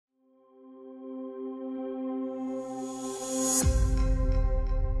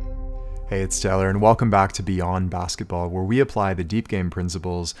Hey, it's Taylor, and welcome back to Beyond Basketball, where we apply the deep game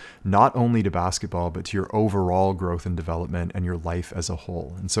principles not only to basketball, but to your overall growth and development and your life as a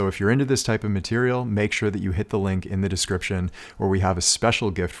whole. And so if you're into this type of material, make sure that you hit the link in the description where we have a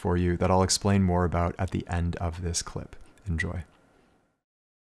special gift for you that I'll explain more about at the end of this clip. Enjoy.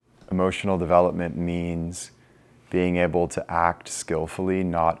 Emotional development means being able to act skillfully,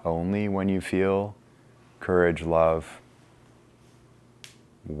 not only when you feel courage, love,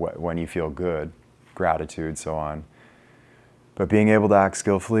 when you feel good, gratitude, so on, but being able to act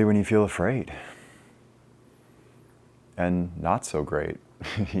skillfully when you feel afraid and not so great,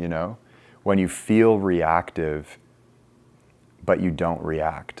 you know? When you feel reactive, but you don't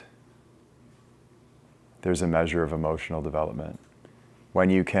react. There's a measure of emotional development.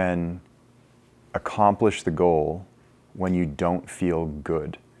 When you can accomplish the goal when you don't feel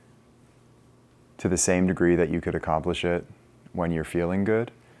good to the same degree that you could accomplish it when you're feeling good,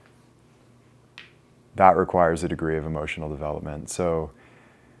 that requires a degree of emotional development. So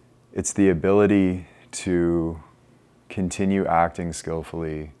it's the ability to continue acting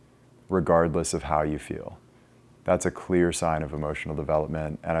skillfully regardless of how you feel. That's a clear sign of emotional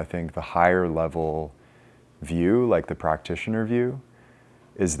development. And I think the higher level view, like the practitioner view,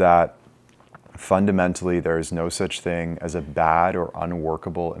 is that fundamentally there is no such thing as a bad or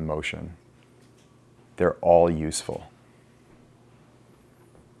unworkable emotion. They're all useful.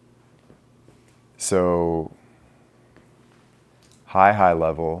 So high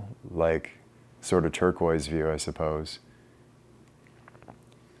level, like sort of turquoise view, I suppose,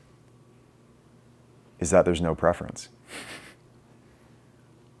 is that there's no preference.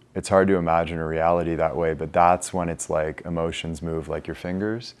 It's hard to imagine a reality that way, but that's when it's like emotions move like your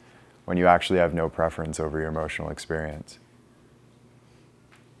fingers, when you actually have no preference over your emotional experience.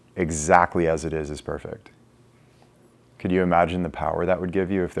 Exactly as it is perfect. Could you imagine the power that would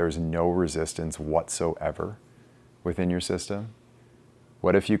give you if there was no resistance whatsoever within your system?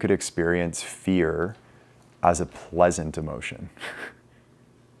 What if you could experience fear as a pleasant emotion?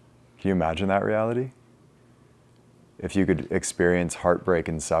 Can you imagine that reality? If you could experience heartbreak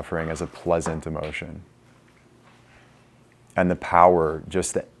and suffering as a pleasant emotion. And the power,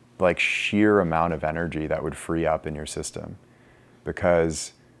 just the like sheer amount of energy that would free up in your system.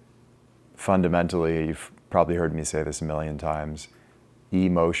 Because fundamentally, you've probably heard me say this a million times,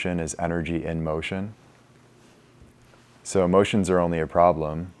 emotion is energy in motion. So emotions are only a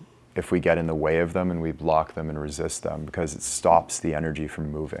problem if we get in the way of them and we block them and resist them, because it stops the energy from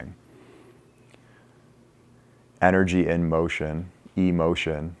moving. Energy in motion,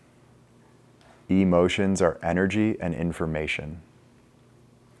 emotion. Emotions are energy and information.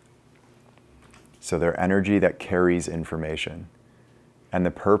 So they're energy that carries information. And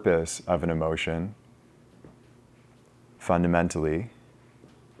the purpose of an emotion, fundamentally,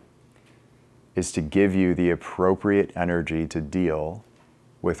 is to give you the appropriate energy to deal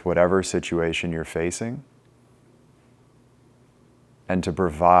with whatever situation you're facing and to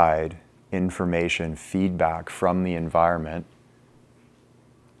provide information, feedback from the environment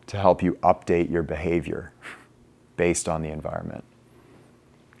to help you update your behavior based on the environment.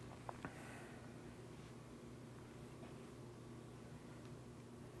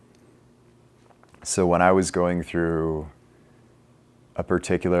 So when I was going through a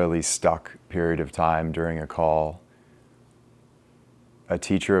particularly stuck period of time during a call, a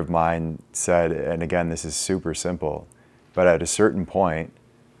teacher of mine said, and again, this is super simple, but at a certain point,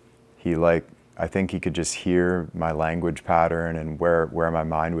 I think he could just hear my language pattern and where my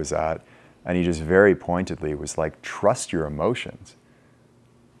mind was at. And he just very pointedly was like, trust your emotions.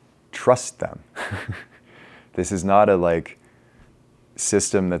 Trust them. This is not a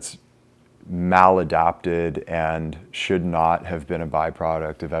system that's maladapted and should not have been a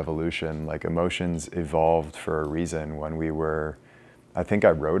byproduct of evolution. Like, emotions evolved for a reason. When we were, I think I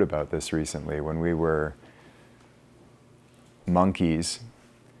wrote about this recently, when we were monkeys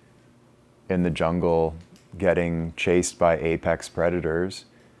in the jungle getting chased by apex predators,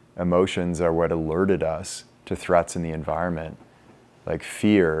 emotions are what alerted us to threats in the environment. Like,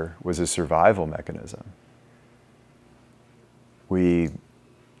 fear was a survival mechanism. We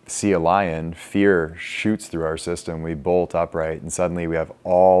see a lion, fear shoots through our system, we bolt upright, and suddenly we have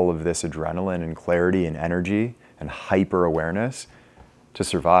all of this adrenaline and clarity and energy and hyper awareness to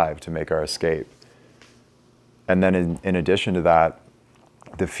survive, to make our escape. And then in addition to that,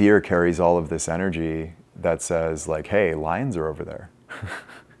 the fear carries all of this energy that says, like, hey, lions are over there.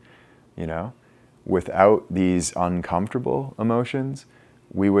 You know? Without these uncomfortable emotions,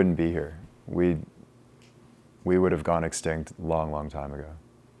 we wouldn't be here. We would have gone extinct a long, long time ago.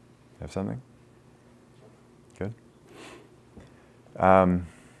 Have something? Good.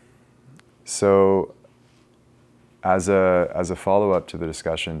 So as a follow-up to the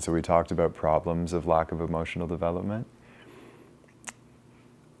discussion, so we talked about problems of lack of emotional development.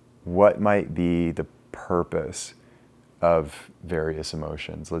 What might be the purpose of various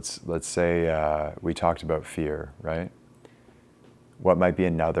emotions? Let's say we talked about fear, right? What might be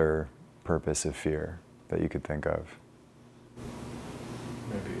another purpose of fear that you could think of?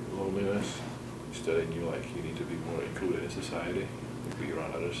 Maybe loneliness. Studying you need to be more included in society, be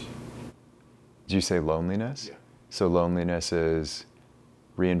around others. Did you say loneliness? Yeah. So loneliness is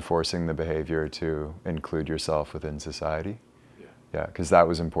reinforcing the behavior to include yourself within society? Yeah. Yeah, because that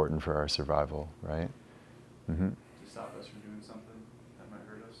was important for our survival, right? Mm-hmm. To stop us from doing something that might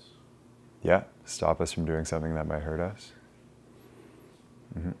hurt us. Yeah, stop us from doing something that might hurt us.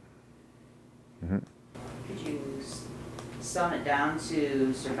 Mm-hmm. Mm-hmm. Could you sum it down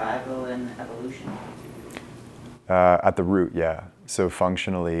to survival and evolution? At the root, yeah. So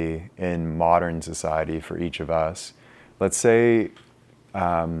functionally, in modern society, for each of us, let's say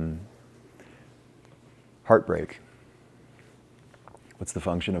heartbreak. What's the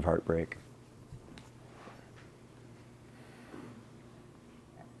function of heartbreak?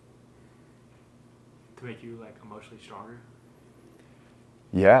 To make you like emotionally stronger.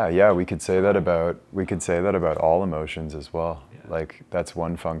 Yeah, we could say that about all emotions as well. Yeah. Like that's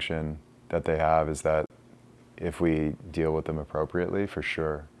one function that they have, is that if we deal with them appropriately, for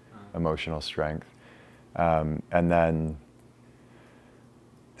sure, emotional strength. And then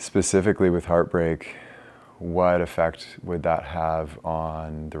specifically with heartbreak, what effect would that have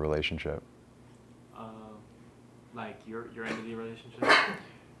on the relationship? Like your end of the relationship.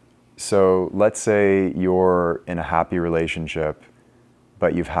 So let's say you're in a happy relationship,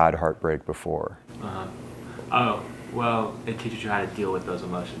 but you've had heartbreak before. Oh, well, it teaches you how to deal with those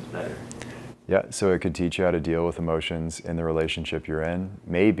emotions better. Yeah, so it could teach you how to deal with emotions in the relationship you're in.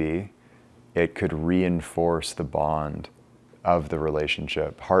 Maybe it could reinforce the bond of the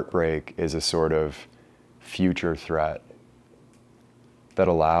relationship. Heartbreak is a sort of future threat that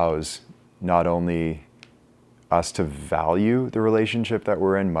allows not only us to value the relationship that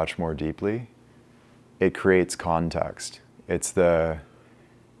we're in much more deeply, it creates context. It's death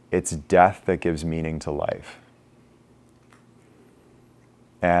that gives meaning to life.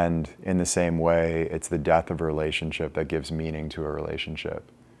 And in the same way, it's the death of a relationship that gives meaning to a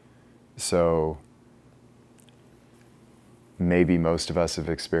relationship. So maybe most of us have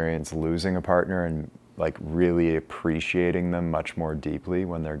experienced losing a partner and like really appreciating them much more deeply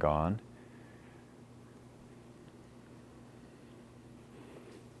when they're gone.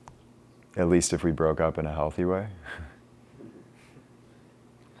 At least if we broke up in a healthy way.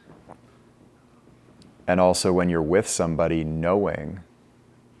 And also when you're with somebody, knowing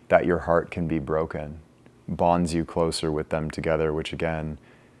that your heart can be broken bonds you closer with them together, which again,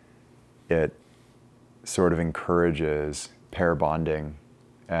 it sort of encourages pair bonding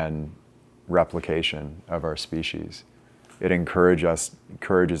and replication of our species. It encourages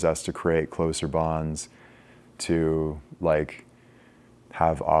us to create closer bonds, to like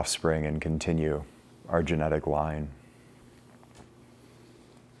have offspring and continue our genetic line.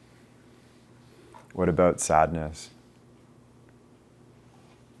 What about sadness?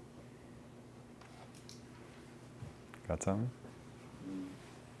 Got something?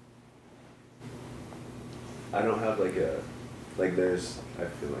 I don't have like there's, I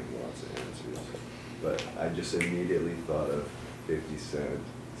feel like lots of answers, but I just immediately thought of 50 Cent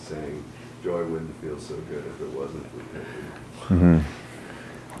saying, joy wouldn't feel so good if it wasn't for pain. Mm-hmm.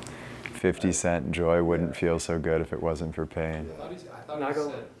 50 Cent, joy wouldn't feel so good if it wasn't for pain. I thought he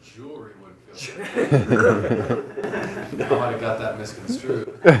said jewelry wouldn't feel so good. I might have got that misconstrued.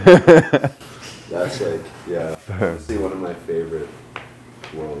 That's like, yeah, honestly one of my favorite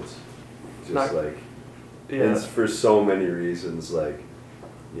quotes. Just it's for so many reasons, like,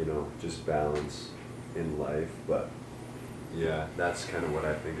 you know, just balance in life. But yeah, that's kind of what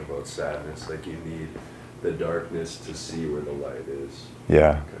I think about sadness. Like you need the darkness to see where the light is.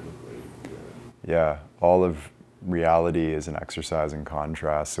 Yeah. Kind of thing. Yeah, all of reality is an exercise in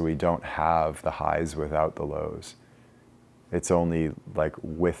contrast, so we don't have the highs without the lows. It's only like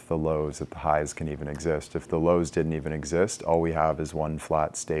with the lows that the highs can even exist. If the lows didn't even exist, all we have is one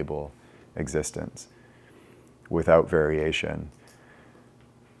flat, stable existence without variation.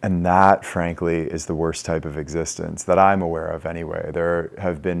 And that, frankly, is the worst type of existence that I'm aware of anyway. There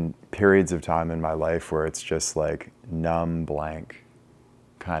have been periods of time in my life where it's just like numb, blank,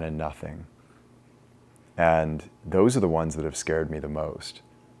 kind of nothing. And those are the ones that have scared me the most.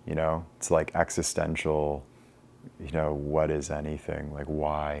 You know, it's like existential, you know, what is anything? Like,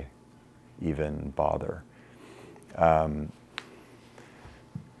 why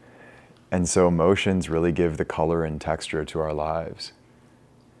And so emotions really give the color and texture to our lives.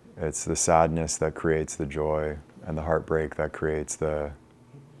 It's the sadness that creates the joy, and the heartbreak that creates the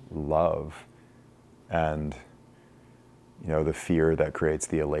love, and the fear that creates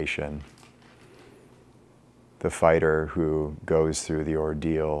the elation. The fighter who goes through the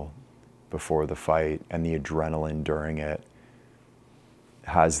ordeal before the fight and the adrenaline during it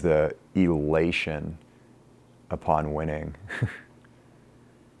has the elation upon winning.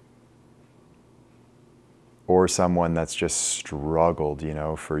 Or someone that's just struggled,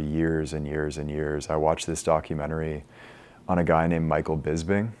 for years and years and years. I watched this documentary on a guy named Michael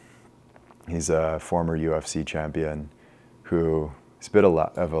Bisping. He's a former UFC champion who is a bit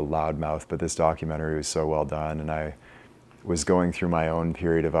of a loudmouth, but this documentary was so well done. And I was going through my own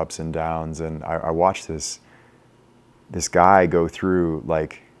period of ups and downs, and I watched this guy go through,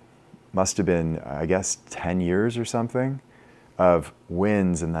 must have been, I guess, 10 years or something of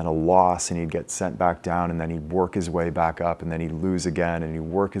wins and then a loss, and he'd get sent back down, and then he'd work his way back up, and then he'd lose again, and he'd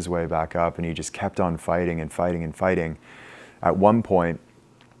work his way back up, and he just kept on fighting and fighting and fighting. At one point,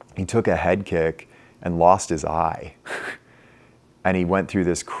 he took a head kick and lost his eye. And he went through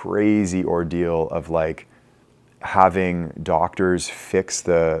this crazy ordeal of having doctors fix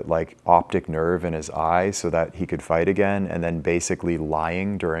the optic nerve in his eye so that he could fight again, and then basically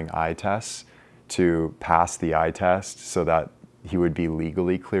lying during eye tests to pass the eye test so that he would be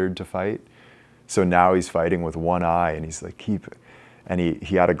legally cleared to fight. So now he's fighting with one eye, and he's and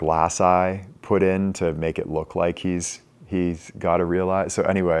he had a glass eye put in to make it look like he's got a real eye. So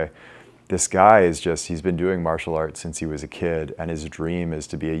anyway, this guy he's been doing martial arts since he was a kid, and his dream is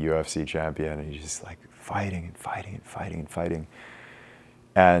to be a UFC champion, and he's just fighting and fighting and fighting and fighting.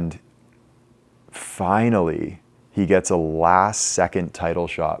 And finally, he gets a last-second title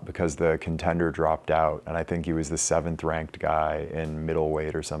shot because the contender dropped out, and I think he was the 7th-ranked guy in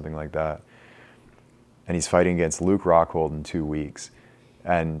middleweight or something like that. And he's fighting against Luke Rockhold in 2 weeks.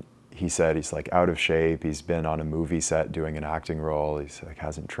 And he said he's out of shape. He's been on a movie set doing an acting role. He's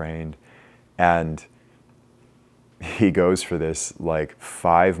hasn't trained. And he goes for this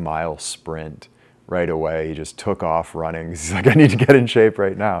 5-mile sprint right away. He just took off running. He's I need to get in shape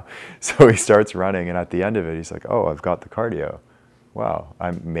right now. So he starts running, and at the end of it, he's oh, I've got the cardio. Wow,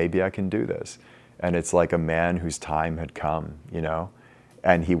 maybe I can do this. And it's like a man whose time had come,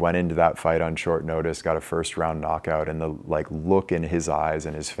 And he went into that fight on short notice, got a first-round knockout, and the look in his eyes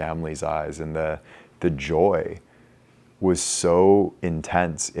and his family's eyes and the joy was so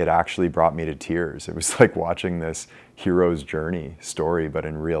intense, it actually brought me to tears. It was like watching this hero's journey story, but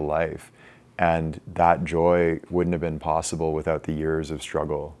in real life. And that joy wouldn't have been possible without the years of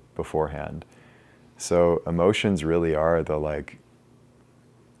struggle beforehand. So emotions really are the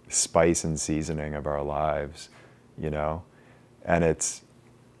spice and seasoning of our lives, And it's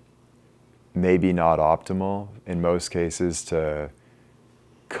maybe not optimal in most cases to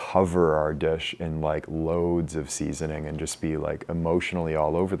cover our dish in loads of seasoning and just be emotionally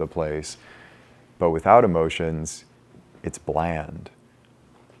all over the place. But without emotions, it's bland.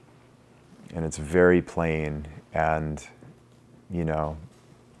 And it's very plain, and,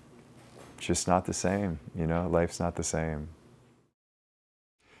 just not the same, life's not the same.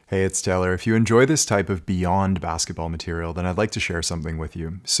 Hey, it's Taylor. If you enjoy this type of beyond basketball material, then I'd like to share something with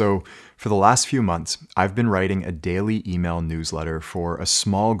you. So for the last few months, I've been writing a daily email newsletter for a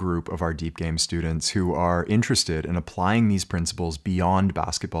small group of our Deep Game students who are interested in applying these principles beyond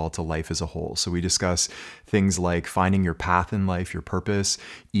basketball to life as a whole. So we discuss things like finding your path in life, your purpose,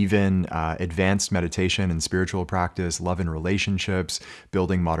 even advanced meditation and spiritual practice, love and relationships,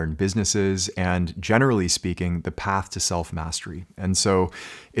 building modern businesses, and generally speaking, the path to self-mastery. And so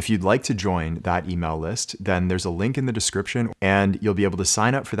if you'd like to join that email list, then there's a link in the description, and you'll be able to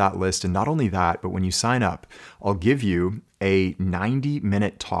sign up for that list. And not only that, but when you sign up, I'll give you a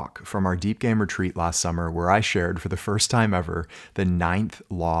 90-minute talk from our Deep Game retreat last summer where I shared for the first time ever the 9th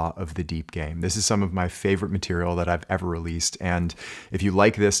law of the Deep Game. This is some of my favorite material that I've ever released. And if you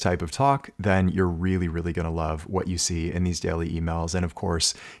like this type of talk, then you're really, really going to love what you see in these daily emails and, of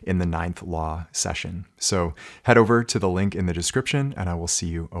course, in the 9th law session. So head over to the link in the description, and I will see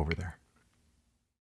you over there.